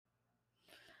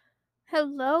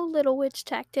Hello, little witch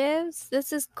detectives.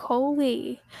 This is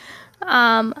Koli.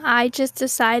 I just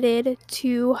decided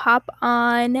to hop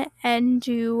on and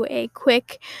do a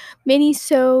quick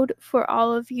mini-sode for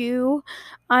all of you.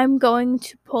 I'm going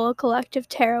to pull a collective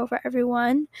tarot for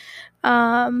everyone.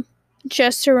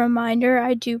 Just a reminder,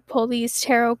 I do pull these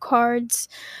tarot cards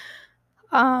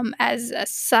as a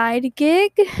side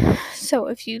gig. So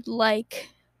if you'd like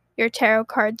your tarot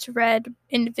cards read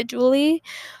individually,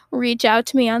 reach out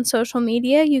to me on social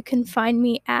media. You can find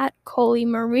me at Koli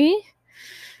Marie.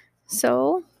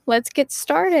 So let's get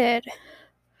started.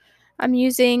 I'm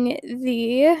using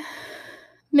the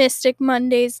Mystic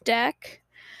Mondays deck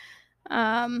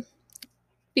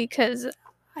because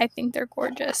I think they're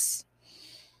gorgeous.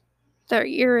 They're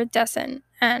iridescent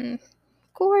and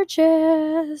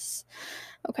gorgeous.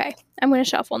 Okay, I'm going to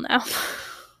shuffle now.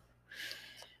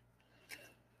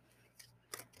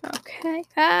 Okay.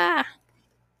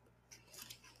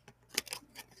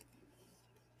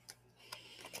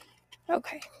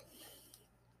 Okay.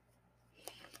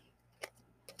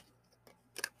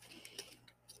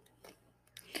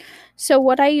 So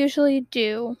what I usually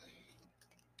do,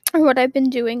 or what I've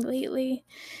been doing lately,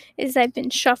 is I've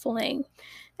been shuffling,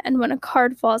 and when a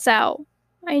card falls out,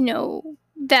 I know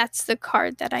that's the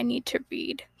card that I need to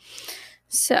read.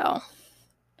 So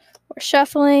we're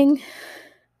shuffling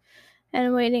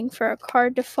and waiting for a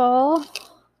card to fall.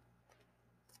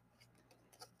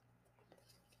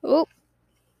 Oh,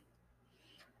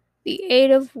 the Eight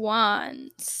of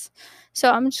Wands. So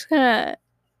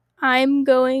I'm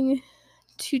going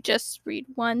to just read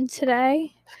one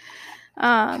today.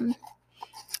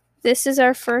 This is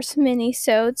our first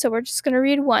mini-sode, so we're just going to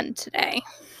read one today.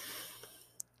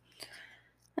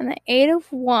 And the Eight of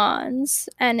Wands,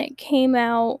 and it came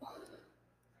out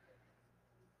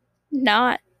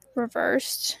not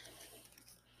reversed.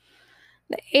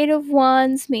 The Eight of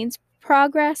Wands means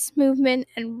progress, movement,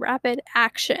 and rapid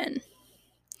action.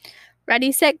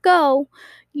 Ready, set, go.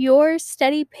 Your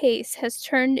steady pace has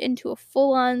turned into a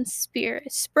full-on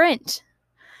sprint.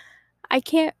 I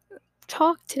can't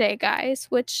talk today, guys,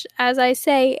 which, as I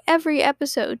say, every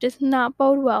episode does not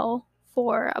bode well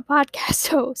for a podcast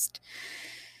host.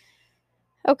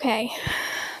 Okay,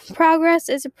 progress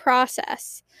is a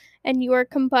process, and you are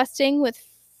combusting with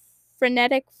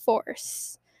frenetic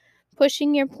force,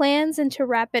 pushing your plans into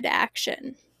rapid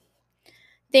action.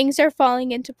 Things are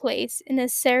falling into place in a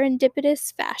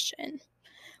serendipitous fashion.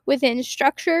 Within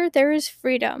structure, there is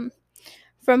freedom.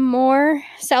 From more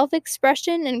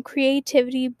self-expression and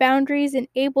creativity, boundaries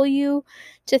enable you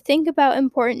to think about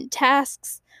important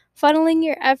tasks, funneling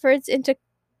your efforts into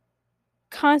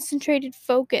concentrated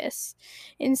focus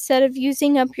instead of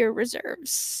using up your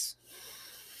reserves.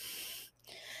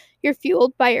 You're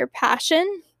fueled by your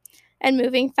passion and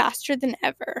moving faster than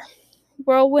ever.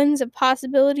 Whirlwinds of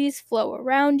possibilities flow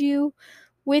around you,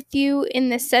 with you in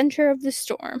the center of the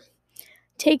storm.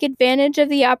 Take advantage of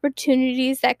the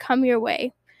opportunities that come your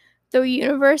way. The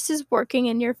universe is working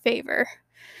in your favor.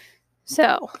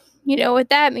 So, you know what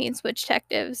that means, witch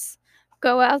detectives.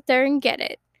 Go out there and get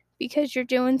it, because you're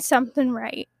doing something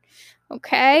right.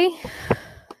 Okay?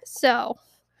 So,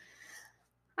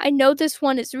 I know this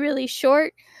one is really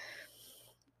short,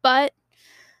 but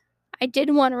I did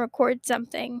want to record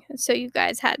something so you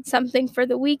guys had something for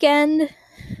the weekend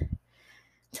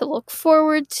to look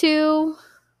forward to.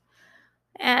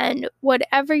 And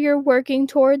whatever you're working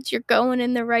towards, you're going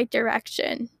in the right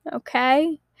direction.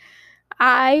 Okay?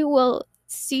 I will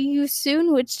see you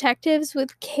soon, witch detectives,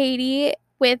 with Katie,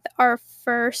 with our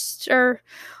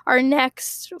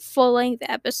next full-length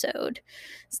episode.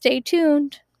 Stay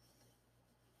tuned.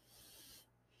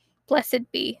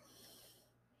 Blessed be.